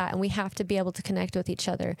believe that. And we have to be able to connect with each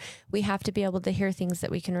other. We have to be able to hear things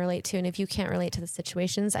that we can relate to. And if you can't relate to the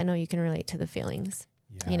situations, I know you can relate to the feelings,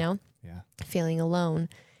 you know, feeling alone,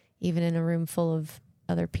 even in a room full of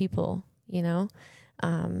other people, you know,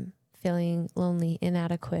 feeling lonely,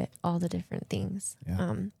 inadequate, all the different things.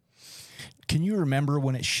 Yeah. Can you remember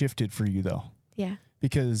when it shifted for you though? Yeah.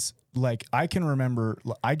 Because like I can remember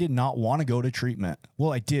I did not want to go to treatment.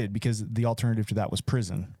 Well, I did because the alternative to that was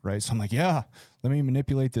prison, right? So I'm like, yeah, let me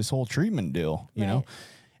manipulate this whole treatment deal, you know?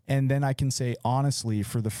 And then I can say honestly,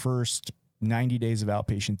 for the first 90 days of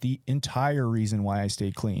outpatient, the entire reason why I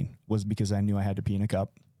stayed clean was because I knew I had to pee in a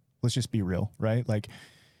cup. Let's just be real, right? Like,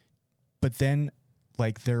 but then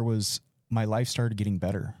like my life started getting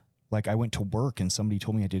better. Like I went to work and somebody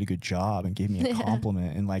told me I did a good job and gave me a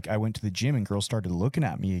compliment. And like I went to the gym and girls started looking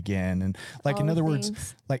at me again. And like, in other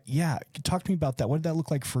words, like, yeah, talk to me about that. What did that look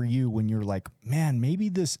like for you when you're like, man, maybe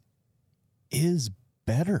this is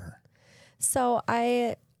better? So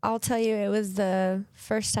I'll tell you, it was the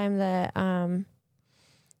first time that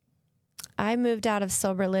I moved out of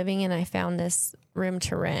sober living and I found this room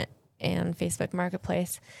to rent in Facebook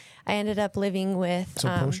Marketplace. I ended up living with... So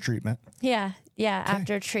post-treatment. Yeah. Yeah. Okay.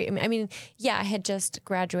 After treatment. I mean, yeah, I had just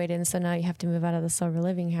graduated. And so now you have to move out of the sober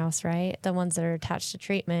living house, right? The ones that are attached to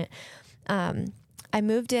treatment. I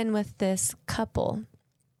moved in with this couple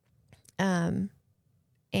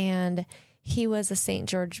And he was a St.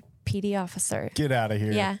 George PD officer. Get out of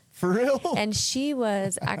here. Yeah. For real? And she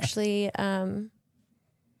was actually,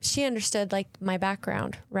 she understood like my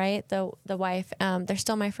background, right? The wife, they're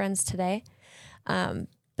still my friends today.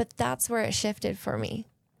 But that's where it shifted for me.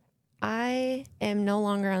 I am no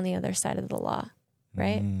longer on the other side of the law,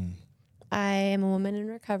 right? I am a woman in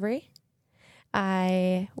recovery.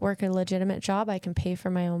 I work a legitimate job. I can pay for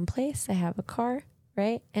my own place. I have a car,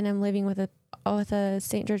 right? And I'm living with a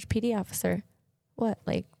St. George PD officer. What?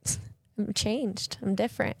 Like, I'm changed. I'm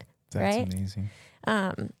different, right? That's amazing.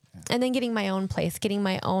 And then getting my own place, getting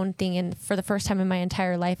my own thing. And for the first time in my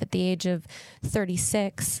entire life at the age of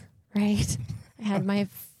 36, right? I had my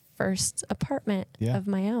first apartment of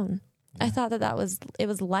my own. I thought it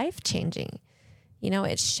was life changing. You know,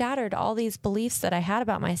 it shattered all these beliefs that I had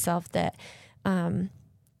about myself that I'm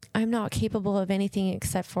not capable of anything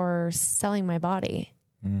except for selling my body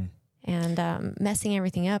and messing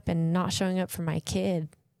everything up and not showing up for my kid,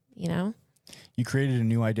 you know? You created a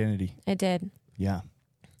new identity. I did. Yeah.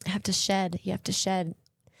 You have to shed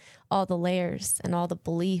all the layers and all the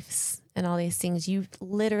beliefs and all these things. You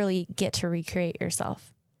literally get to recreate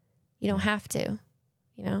yourself. You don't have to,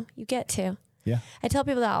 you know, you get to. Yeah. I tell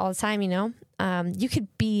people that all the time, you know, you could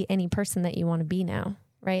be any person that you want to be now,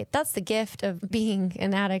 right? That's the gift of being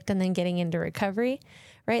an addict and then getting into recovery,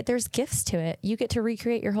 right? There's gifts to it. You get to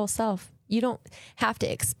recreate your whole self. You don't have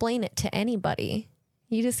to explain it to anybody.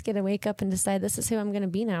 You just get to wake up and decide this is who I'm going to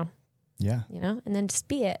be now. Yeah. You know, and then just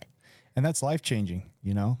be it. And that's life changing,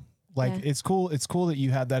 you know, like it's cool. It's cool that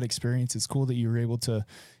you had that experience. It's cool that you were able to,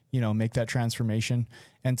 you know, make that transformation.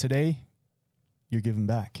 And today you're giving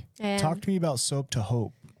back. Talk to me about Soap to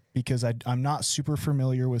Hope, because I'm not super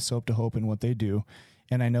familiar with Soap to Hope and what they do.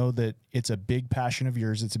 And I know that it's a big passion of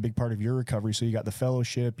yours. It's a big part of your recovery. So you got the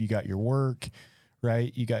fellowship, you got your work,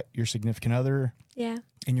 right? You got your significant other in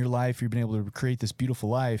your life. You've been able to create this beautiful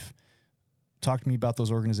life. Talk to me about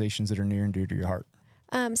those organizations that are near and dear to your heart.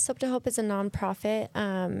 Soap to Hope is a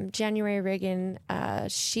nonprofit. January Reagan,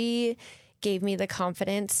 she gave me the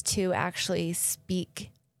confidence to actually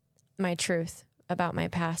speak my truth about my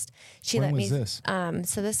past. When was this?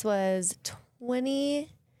 So this was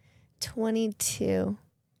 2022.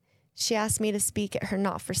 She asked me to speak at her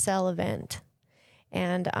not for sale event.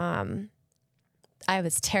 And I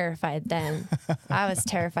was terrified then.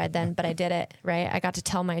 but I did it, right? I got to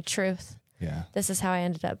tell my truth. Yeah. This is how I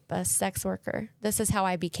ended up a sex worker. This is how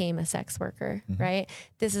I became a sex worker, right?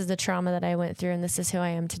 This is the trauma that I went through, and this is who I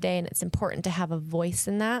am today. And it's important to have a voice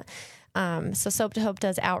in that. So Soap to Hope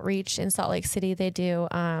does outreach in Salt Lake City. They do.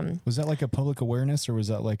 Was that like a public awareness, or was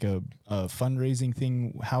that like a fundraising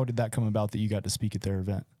thing? How did that come about that you got to speak at their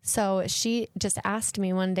event? So she just asked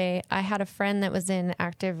me one day. I had a friend that was in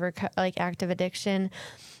active addiction.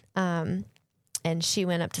 And she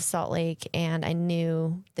went up to Salt Lake, and I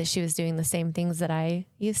knew that she was doing the same things that I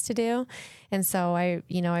used to do. And so I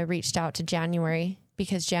reached out to January,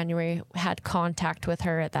 because January had contact with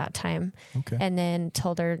her at that time. Okay. And then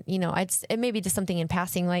told her, it maybe just something in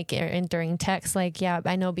passing, like during text, like, yeah,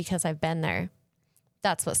 I know because I've been there.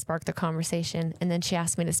 That's what sparked the conversation. And then she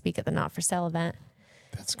asked me to speak at the Not For Sale event.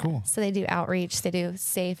 That's cool. So they do outreach. They do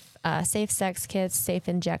safe sex kits, safe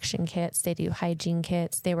injection kits. They do hygiene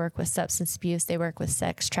kits. They work with substance abuse. They work with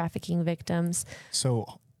sex trafficking victims.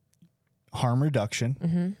 So harm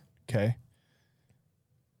reduction. Okay.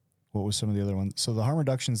 What was some of the other ones? So the harm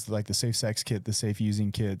reduction is like the safe sex kit, the safe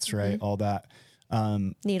using kits, right? All that.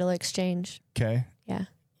 Needle exchange. Okay. Yeah.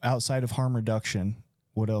 Outside of harm reduction,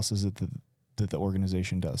 what else is it that the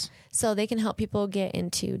organization does? So they can help people get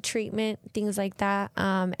into treatment, things like that.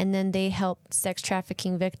 And then they help sex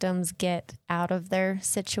trafficking victims get out of their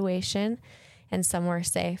situation and somewhere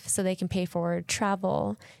safe, so they can pay for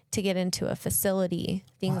travel to get into a facility,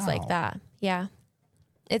 things like that. Yeah.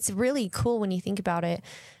 It's really cool when you think about it.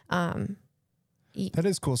 That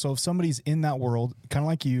is cool. So if somebody's in that world, kind of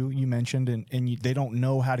like you mentioned, and they don't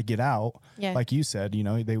know how to get out, like you said,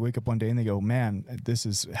 they wake up one day and they go, man,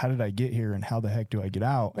 how did I get here, and how the heck do I get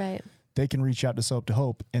out? Right. They can reach out to Soap to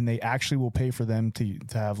Hope, and they actually will pay for them to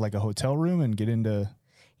have like a hotel room and get into.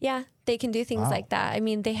 Yeah, they can do things like that. I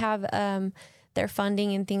mean, they have their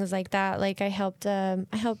funding and things like that. Like I helped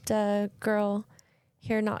a girl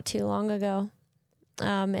here not too long ago,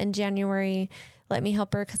 in January. Let me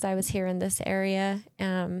help her because I was here in this area.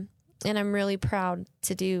 And I'm really proud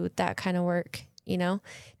to do that kind of work,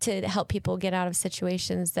 to help people get out of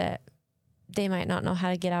situations that they might not know how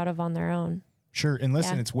to get out of on their own. Sure. And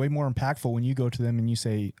listen, it's way more impactful when you go to them and you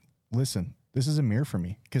say, listen, this is a mirror for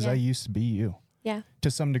me because I used to be you. Yeah. To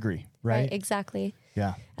some degree, right? Exactly.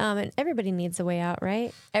 Yeah. And everybody needs a way out,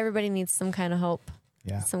 right? Everybody needs some kind of hope.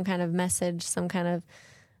 Yeah. Some kind of message, some kind of,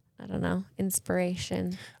 I don't know,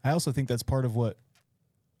 inspiration. I also think that's part of what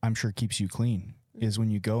I'm sure keeps you clean is when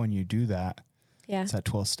you go and you do that. Yeah. It's that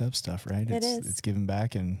 12-step stuff, right? It's giving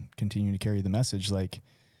back and continuing to carry the message. Like,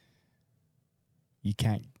 you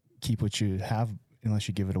can't keep what you have unless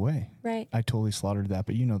you give it away. Right. I totally slaughtered that,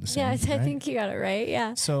 but you know the same. Yeah, I right? think you got it right.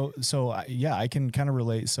 Yeah. So I can kind of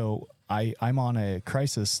relate. So I'm on a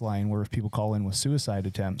crisis line where if people call in with suicide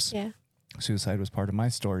attempts, Yeah. suicide was part of my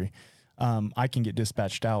story. I can get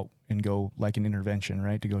dispatched out and go like an intervention,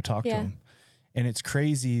 right? To go talk to them. And it's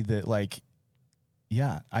crazy that like,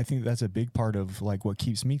 yeah, I think that's a big part of like what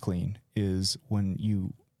keeps me clean is when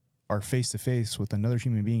you are face to face with another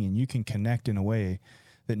human being and you can connect in a way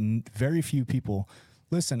that very few people.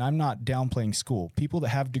 Listen, I'm not downplaying school. People that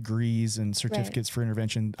have degrees and certificates for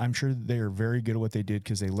intervention, I'm sure they are very good at what they did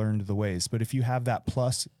because they learned the ways. But if you have that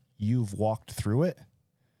plus you've walked through it,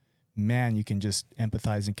 man, you can just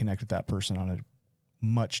empathize and connect with that person on a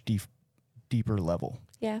much deeper level.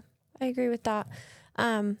 Yeah, I agree with that.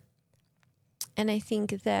 And I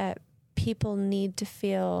think that people need to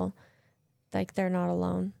feel like they're not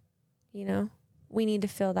alone. You know, we need to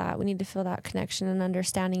feel that. We need to feel that connection and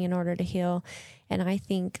understanding in order to heal. And I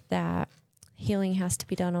think that healing has to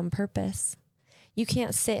be done on purpose. You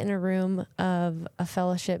can't sit in a room of a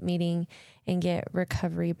fellowship meeting and get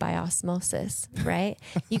recovery by osmosis, right?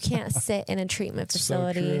 You can't sit in a treatment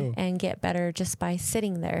facility and get better just by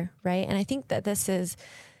sitting there, right? And I think that this is,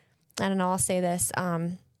 I don't know, I'll say this.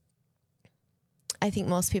 I think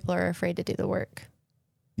most people are afraid to do the work.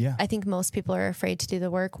 Yeah. I think most people are afraid to do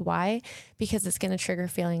the work. Why? Because it's going to trigger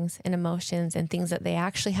feelings and emotions and things that they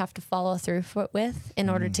actually have to follow through with in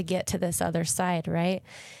order to get to this other side, right?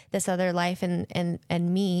 This other life and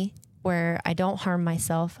me where I don't harm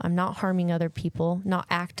myself. I'm not harming other people, not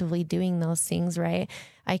actively doing those things, right?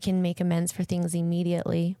 I can make amends for things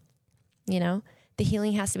immediately. You know, the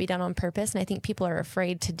healing has to be done on purpose. And I think people are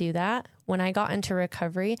afraid to do that. When I got into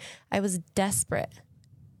recovery, I was desperate.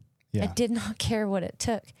 Yeah. I did not care what it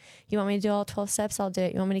took. You want me to do all 12 steps? I'll do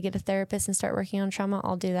it. You want me to get a therapist and start working on trauma?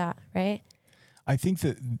 I'll do that. Right. I think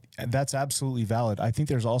that that's absolutely valid. I think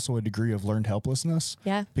there's also a degree of learned helplessness.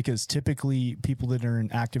 Yeah. Because typically people that are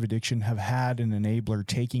in active addiction have had an enabler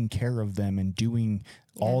taking care of them and doing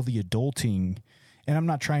all the adulting. And I'm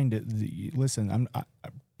not trying to listen.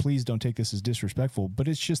 Please don't take this as disrespectful, but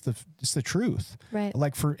it's just it's the truth. Right.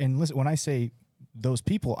 Like listen, when I say those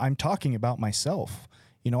people, I'm talking about myself.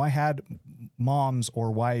 You know, I had moms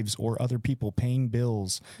or wives or other people paying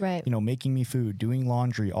bills, right? You know, making me food, doing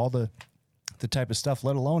laundry, all the type of stuff,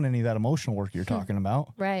 let alone any of that emotional work you're talking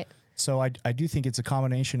about. Right. So I do think it's a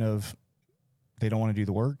combination of they don't want to do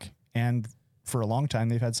the work, and for a long time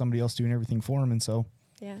they've had somebody else doing everything for them, and so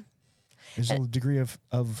there's a degree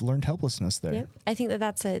of learned helplessness there. Yep. I think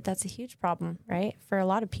that's a huge problem, right? For a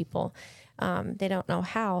lot of people, they don't know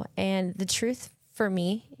how, and the truth. For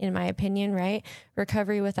me, in my opinion, right,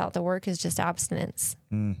 recovery without the work is just abstinence,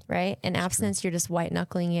 right? And abstinence, you're just white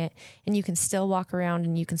knuckling it, and you can still walk around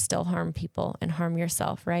and you can still harm people and harm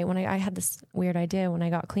yourself, right? When I had this weird idea when I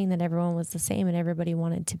got clean that everyone was the same and everybody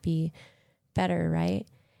wanted to be better, right?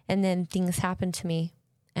 And then things happened to me,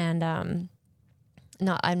 and I'm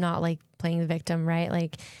not like playing the victim, right?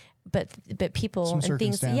 Like, but people Some and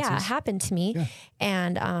things, happened to me,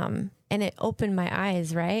 and it opened my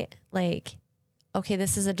eyes, right? Like, okay,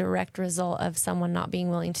 this is a direct result of someone not being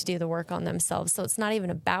willing to do the work on themselves. So it's not even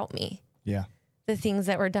about me. Yeah. The things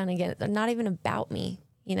that were done again, they're not even about me,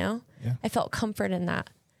 you know? Yeah. I felt comfort in that,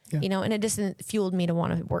 you know, and it just fueled me to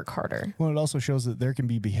want to work harder. Well, it also shows that there can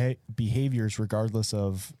be behaviors regardless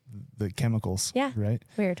of the chemicals. Yeah. Right.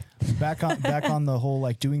 Weird. Back on the whole,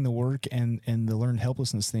 like doing the work and the learned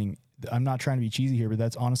helplessness thing. I'm not trying to be cheesy here, but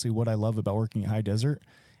that's honestly what I love about working at High Desert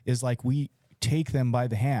is like we take them by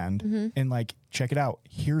the hand and like, check it out.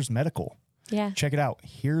 Here's medical. Yeah. Check it out.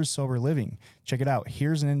 Here's sober living. Check it out.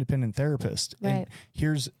 Here's an independent therapist. Right. And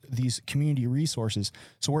here's these community resources.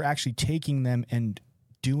 So we're actually taking them and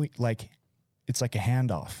doing like, it's like a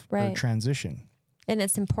handoff or a transition. And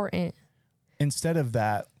it's important. Instead of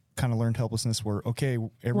that kind of learned helplessness where, okay,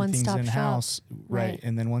 everything's in-house. Right.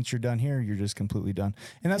 And then once you're done here, you're just completely done.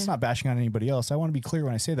 And that's not bashing on anybody else. I want to be clear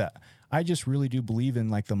when I say that. I just really do believe in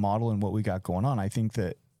like the model and what we got going on. I think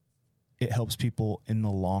that it helps people in the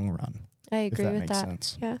long run. I agree with that. Makes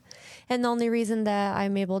sense. Yeah. And the only reason that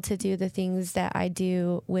I'm able to do the things that I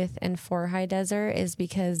do with and for High Desert is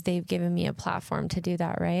because they've given me a platform to do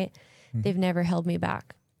that, right? They've never held me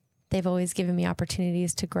back. They've always given me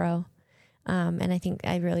opportunities to grow. And I think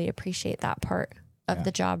I really appreciate that part of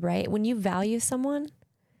the job, right? When you value someone,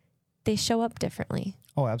 they show up differently.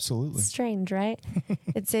 Oh, absolutely. It's strange, right?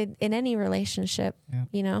 It's in any relationship,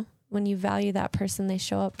 you know, when you value that person, they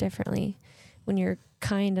show up differently. When you're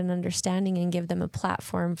kind and understanding and give them a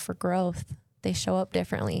platform for growth, they show up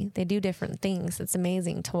differently. They do different things. It's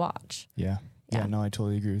amazing to watch. Yeah, no, I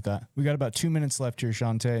totally agree with that. We got about 2 minutes left here,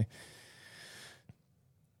 Chante.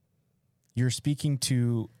 You're speaking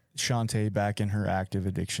to Chante back in her active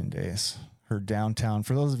addiction days, her downtown.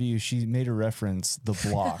 For those of you, she made a reference, the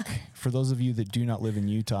block. For those of you that do not live in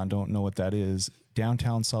Utah and don't know what that is,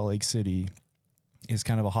 downtown Salt Lake City is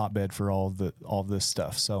kind of a hotbed for all of this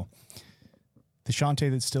stuff. So the Chante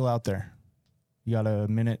that's still out there, you got a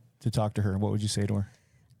minute to talk to her. What would you say to her?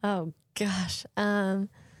 Oh gosh. You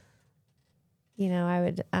know, I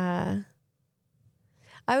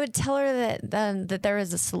would tell her that there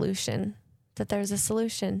is a solution,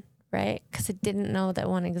 right? Because I didn't know that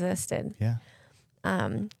one existed. Yeah.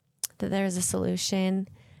 That there's a solution,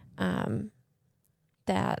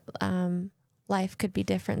 that life could be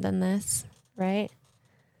different than this, right?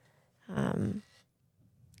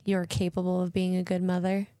 You're capable of being a good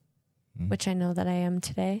mother, which I know that I am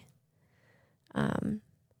today. And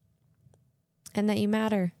that you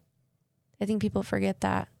matter. I think people forget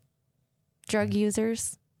that. Drug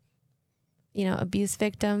users, you know, abuse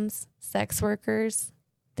victims, sex workers,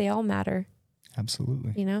 they all matter.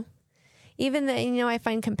 Absolutely. You know, even that, you know, I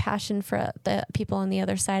find compassion for the people on the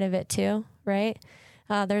other side of it too, right?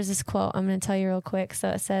 There's this quote I'm going to tell you real quick. So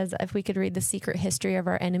it says, if we could read the secret history of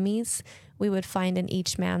our enemies, we would find in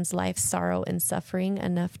each man's life sorrow and suffering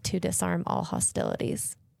enough to disarm all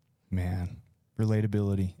hostilities. Man,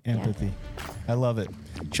 relatability, empathy. I love it.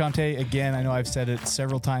 Chante, again, I know I've said it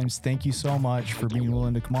several times. Thank you so much for being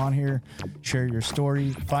willing to come on here, share your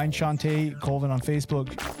story. Find Chante Colvin on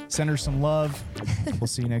Facebook. Send her some love. We'll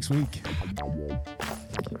see you next week.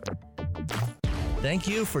 Thank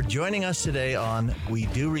you for joining us today on We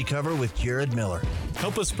Do Recover with Jared Miller.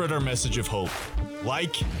 Help us spread our message of hope.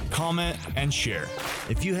 Like, comment, and share.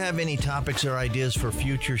 If you have any topics or ideas for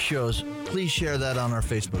future shows, please share that on our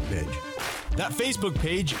Facebook page. That Facebook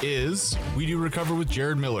page is We Do Recover with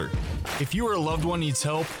Jared Miller. If you or a loved one needs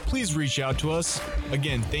help, please reach out to us.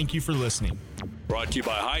 Again, thank you for listening. Brought to you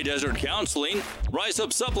by High Desert Counseling, Rise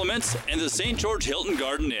Up Supplements, and the St. George Hilton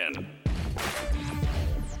Garden Inn.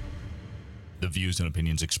 The views and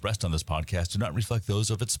opinions expressed on this podcast do not reflect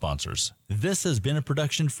those of its sponsors. This has been a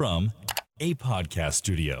production from a podcast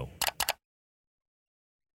studio.